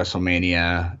road to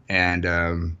WrestleMania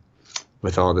and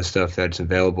with all the stuff that's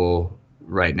available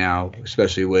right now,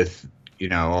 especially with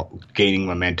gaining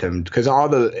momentum, because all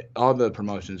the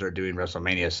promotions are doing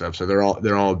WrestleMania stuff, so they're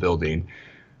all building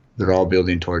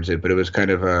towards it. But it was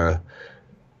kind of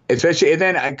especially, and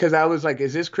then because I was like,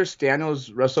 is this Chris Daniels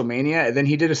WrestleMania? And then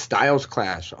he did a Styles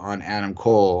Clash on Adam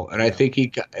Cole, and I think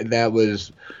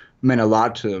that meant a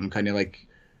lot to him, kind of like,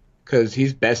 because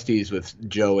he's besties with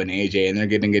Joe and AJ, and they're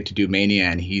going to get to do Mania,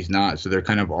 and he's not, so they're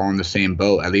kind of all in the same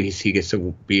boat. At least he gets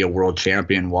to be a world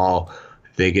champion while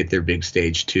they get their big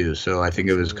stage too. So I think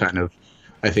it was kind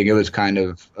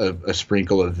of a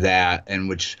sprinkle of that, and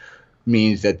which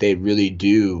means that they really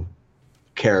do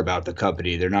care about the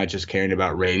company. They're not just caring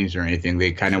about ratings or anything.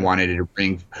 They kind of wanted to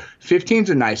bring 15's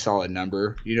a nice solid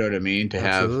number. You know what I mean? To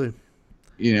Absolutely. have,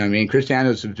 you know what I mean? Chris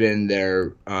Daniels has been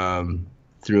there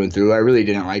through and through. I really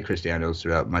didn't like Chris Daniels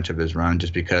throughout much of his run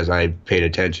just because I paid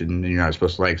attention, and you're not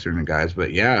supposed to like certain guys.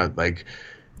 But yeah, like,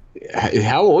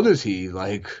 how old is he?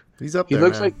 Like, he's up he there,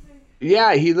 looks man. like,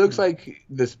 yeah, he looks like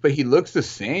this, but he looks the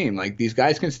same. Like, these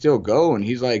guys can still go, and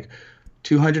he's like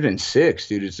 206,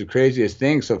 dude. It's the craziest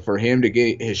thing. So for him to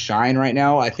get his shine right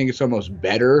now, I think it's almost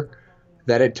better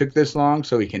that it took this long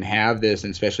so he can have this,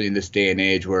 and especially in this day and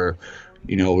age where,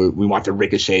 you know, we want the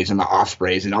Ricochets and the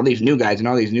Ospreys and all these new guys,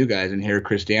 and here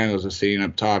Chris Daniels is sitting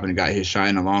up top and got his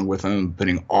shine along with him,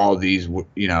 putting all these,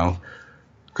 you know,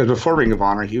 because before Ring of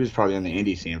Honor, he was probably on the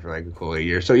indie scene for like a cool 8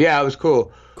 years. So yeah, it was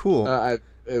cool. Cool.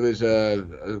 It was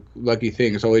a lucky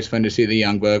thing. It's always fun to see the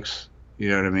Young Bucks. You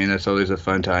know what I mean? That's always a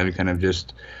fun time. You kind of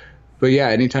just, but yeah,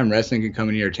 anytime wrestling can come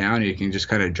into your town, you can just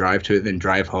kind of drive to it, then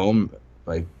drive home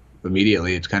like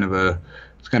immediately. It's kind of a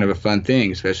fun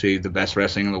thing, especially the best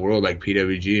wrestling in the world like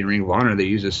PWG and Ring of Honor. They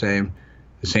use the same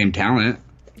talent.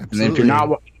 Absolutely. And then if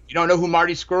you don't know who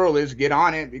Marty Scurll is, get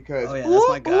on it because that's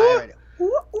my guy right now.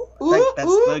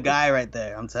 That's the guy right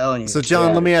there. I'm telling you. So,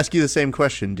 John, let me ask you the same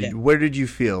question. Where did you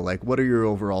feel? Like, what are your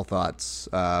overall thoughts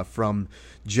from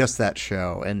just that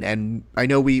show? And I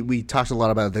know we talked a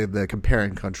lot about the compare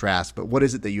and contrast, but what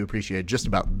is it that you appreciated just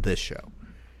about this show?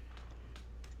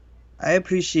 I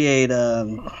appreciate, I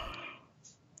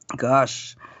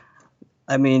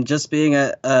mean, just being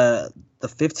at the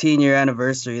 15-year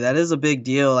anniversary, that is a big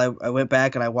deal. I went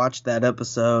back and I watched that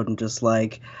episode and just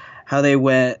like how they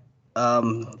went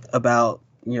about,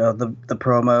 you know, the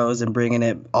promos and bringing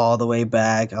it all the way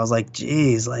back. I was like,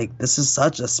 geez, like this is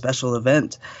such a special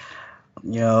event.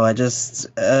 You know, I just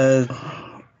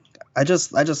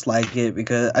like it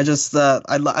because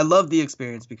I love the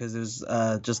experience because there's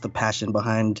just the passion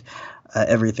behind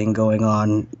everything going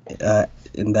on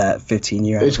in that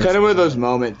 15-year. It's kind of one of those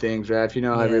moment things, Raph. You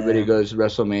know how everybody goes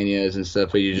WrestleManias and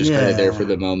stuff, but you're just kind of there for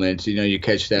the moment. You know, you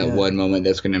catch that one moment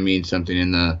that's going to mean something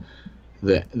in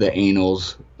the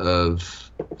annals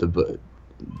of the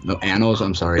annals.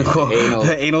 I'm sorry,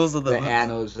 the annals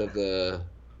of the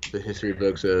history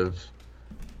books of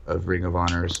Ring of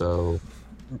Honor. So.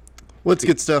 What's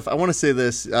good stuff. I want to say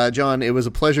this, John, it was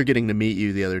a pleasure getting to meet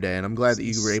you the other day, and I'm glad that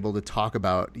you were able to talk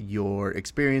about your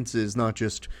experiences, not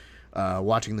just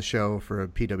watching the show for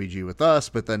PWG with us,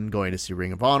 but then going to see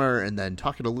Ring of Honor, and then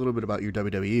talking a little bit about your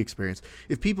WWE experience.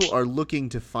 If people are looking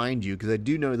to find you, because I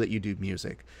do know that you do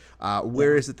music,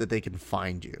 where is it that they can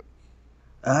find you?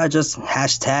 Just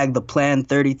hashtag the Plan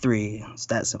 33. It's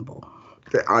that simple.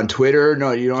 On Twitter?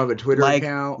 No, you don't have a Twitter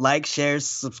account? Like, share,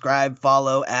 subscribe,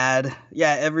 follow, add.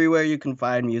 Yeah, everywhere you can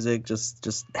find music, just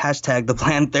hashtag the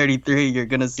Plan 33. You're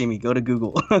going to see me. Go to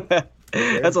Google.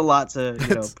 That's a lot to,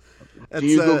 you know. Do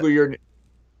you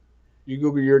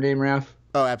Google your name, Raph?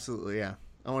 Oh, absolutely, yeah.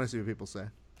 I want to see what people say.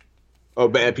 Oh,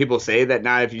 but people say that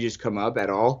not if you just come up at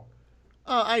all?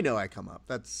 I know I come up.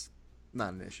 That's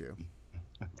not an issue.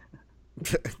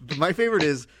 My favorite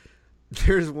is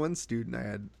there's one student I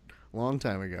had a long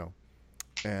time ago,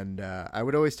 and I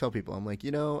would always tell people, I'm like,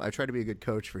 I try to be a good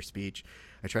coach for speech.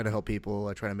 I try to help people.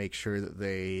 I try to make sure that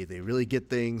they really get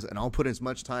things, and I'll put as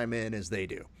much time in as they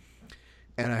do.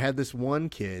 And I had this one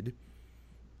kid.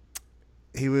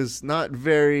 He was not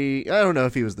very, I don't know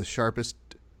if he was the sharpest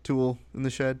tool in the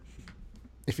shed,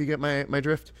 if you get my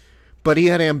drift. But he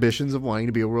had ambitions of wanting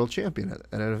to be a world champion at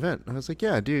an event. And I was like,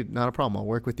 yeah, dude, not a problem. I'll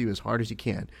work with you as hard as you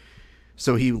can.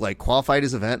 So he qualified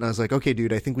his event, and I was like, okay,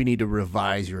 dude, I think we need to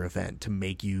revise your event to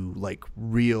make you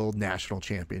real national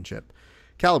championship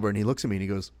caliber. And he looks at me and he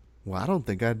goes, well, I don't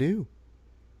think I do.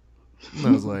 And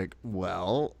I was like,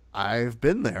 well, I've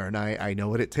been there and I know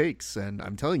what it takes. And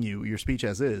I'm telling you, your speech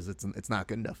as is, it's not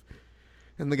good enough.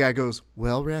 And the guy goes,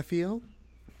 well, Raphael,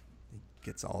 he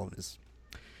gets all of his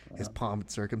pomp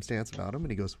and circumstance about him. And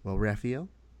he goes, well, Raphael,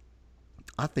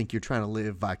 I think you're trying to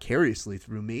live vicariously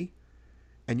through me.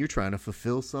 And you're trying to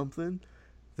fulfill something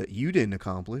that you didn't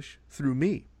accomplish through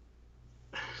me.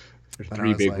 There's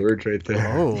 3 big words right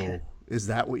there. Oh, is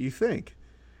that what you think?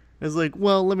 I was like,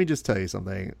 well, let me just tell you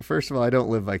something. First of all, I don't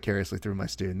live vicariously through my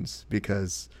students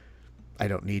because I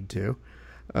don't need to.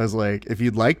 I was like, if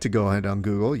you'd like to go ahead on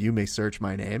Google, you may search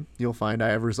my name. You'll find I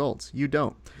have results. You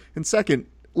don't. And second,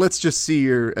 let's just see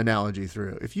your analogy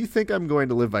through. If you think I'm going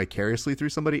to live vicariously through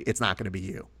somebody, it's not going to be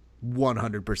you.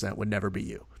 100% would never be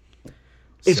you.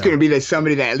 It's going to be like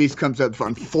somebody that at least comes up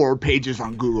on 4 pages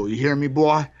on Google. You hear me,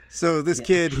 boy? So this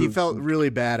kid, he felt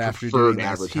really bad after doing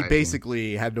this. He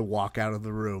basically had to walk out of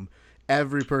the room.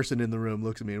 Every person in the room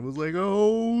looks at me and was like,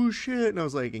 oh, shit. And I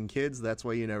was like, and kids, that's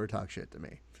why you never talk shit to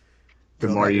me. The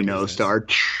more you know,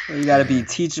 start. You got to be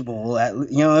teachable.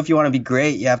 If you want to be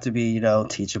great, you have to be,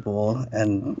 teachable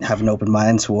and have an open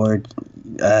mind toward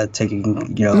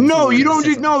taking, No, you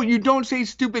don't. You don't say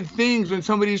stupid things when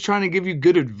somebody's trying to give you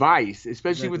good advice,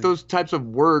 especially with those types of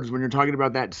words when you're talking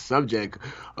about that subject.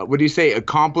 What do you say?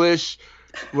 Accomplish.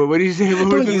 What do you say?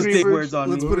 Don't use big words on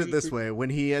me. Let's put it this way: when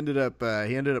he ended up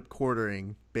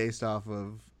quartering based off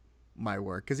of my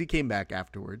work, because he came back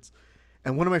afterwards.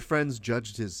 And one of my friends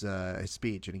judged his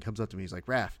speech, and he comes up to me. He's like,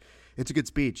 Raph, it's a good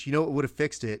speech. You know what would have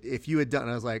fixed it if you had done it?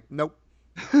 And I was like, nope.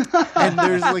 And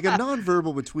there's a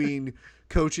nonverbal between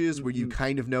coaches where you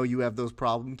kind of know you have those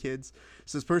problem kids.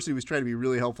 So this person who was trying to be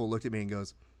really helpful looked at me and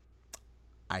goes,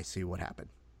 I see what happened.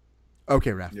 Okay,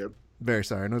 Raph. Yep. Very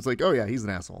sorry. And I was like, oh, yeah, he's an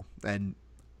asshole. And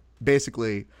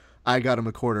basically, I got him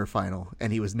a quarterfinal,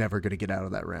 and he was never going to get out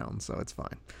of that round, so it's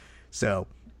fine. So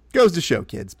goes to show,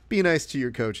 kids, be nice to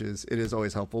your coaches. It is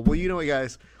always helpful. Well, you know what,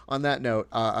 guys, on that note,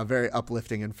 a very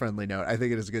uplifting and friendly note, I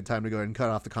think it is a good time to go ahead and cut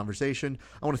off the conversation.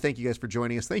 I want to thank you guys for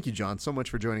joining us. Thank you, John, so much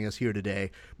for joining us here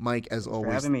today. Mike, as always,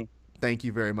 for having me. Thank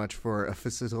you very much for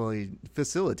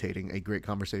facilitating a great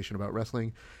conversation about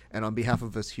wrestling. And on behalf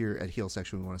of us here at Heel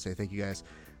Section, we want to say thank you guys.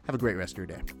 Have a great rest of your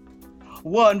day.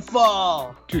 One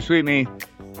fall. Too sweet me.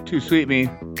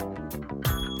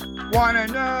 Wanna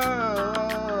know.